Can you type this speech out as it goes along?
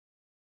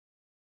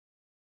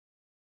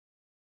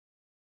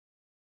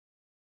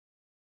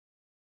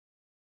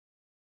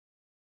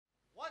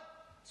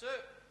2,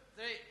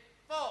 3,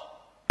 4.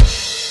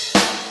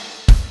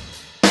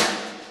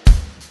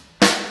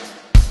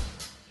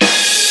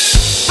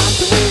 I've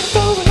been waiting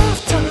for a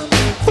lifetime,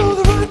 for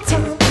the right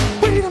time.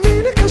 Wait a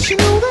minute, 'cause you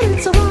know that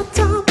it's the right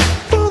time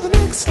for the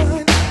next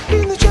line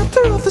in the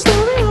chapter of the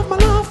story of my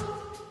love.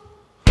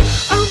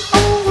 I'm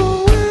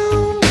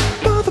overwhelmed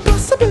by the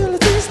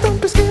possibilities.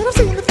 Don't be scared, I've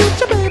seen the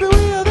future, baby,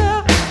 we are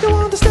there. You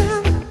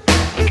understand?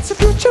 It's the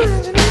future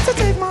and you need to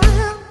take my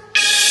hand.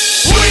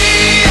 We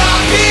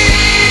are here.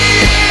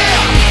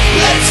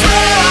 Let's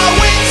spread our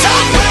wings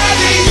up where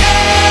the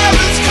air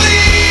is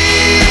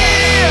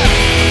clear.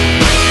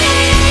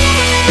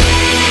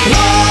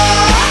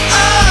 Oh,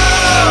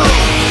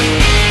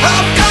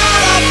 I've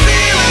got a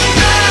feeling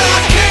that I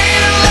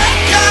can't let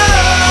go.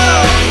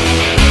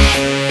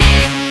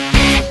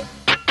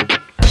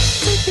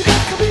 Take me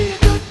back, I'll be a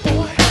good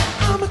boy.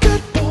 I'm a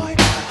good boy.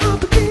 I'm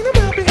beginning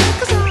to be here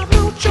 'cause I have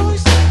no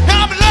choice.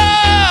 I'm in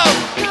love.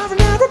 Never,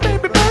 never,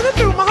 baby, burning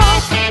through my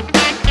heart.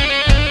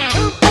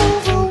 I'm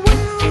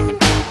overwhelmed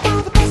by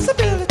the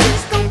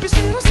possibilities. Don't be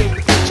scared, I've seen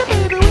the future,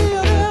 baby, we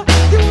are there.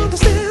 You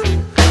understand?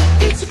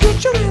 It's the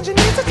future and you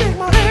need to take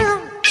my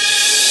hand.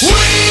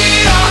 We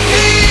are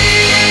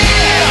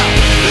here.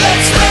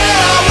 Let's spread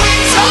our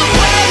wings up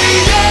where the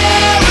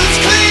air is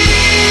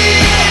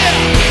clear.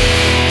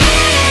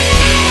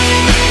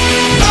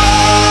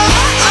 Oh,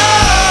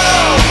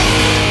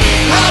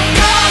 I've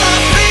got a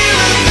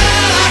feeling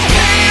that I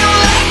can't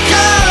let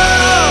go.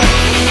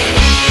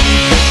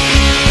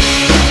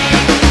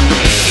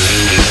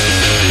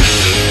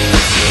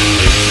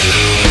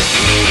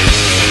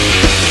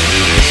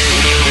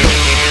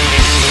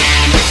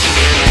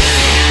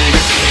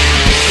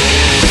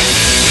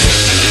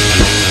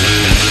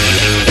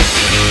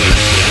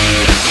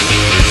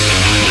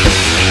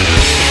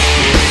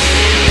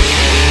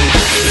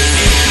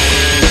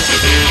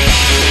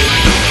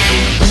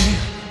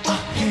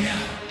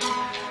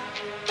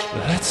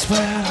 Let's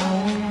spread our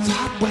wings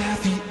out where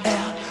the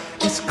air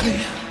is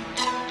clear.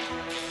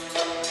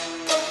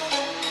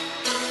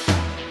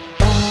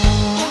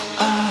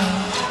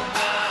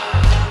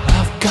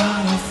 I've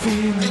got a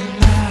feeling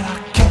that I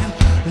can't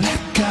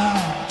let go.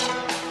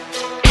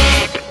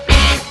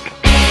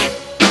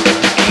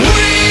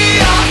 We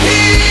are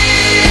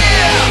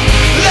here.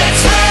 Let's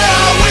spread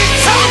our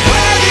wings up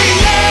where the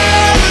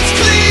air is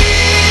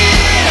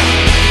clear.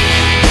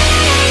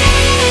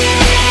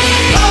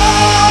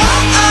 Oh,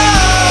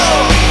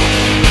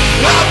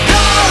 I've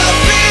got a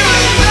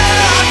feeling that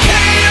I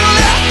can't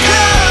let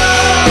go.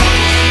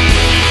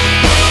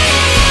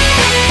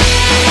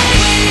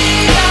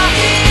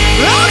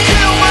 I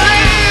can't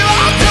believe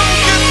I don't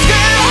get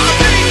scared. I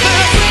think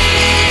this.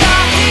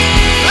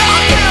 I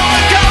can't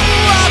let go.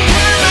 I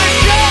can't let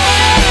go.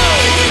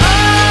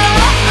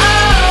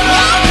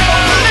 I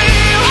can't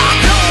believe I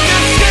don't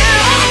get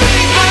scared. I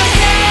think this.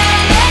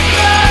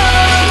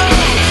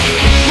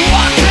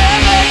 I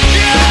can't let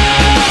go.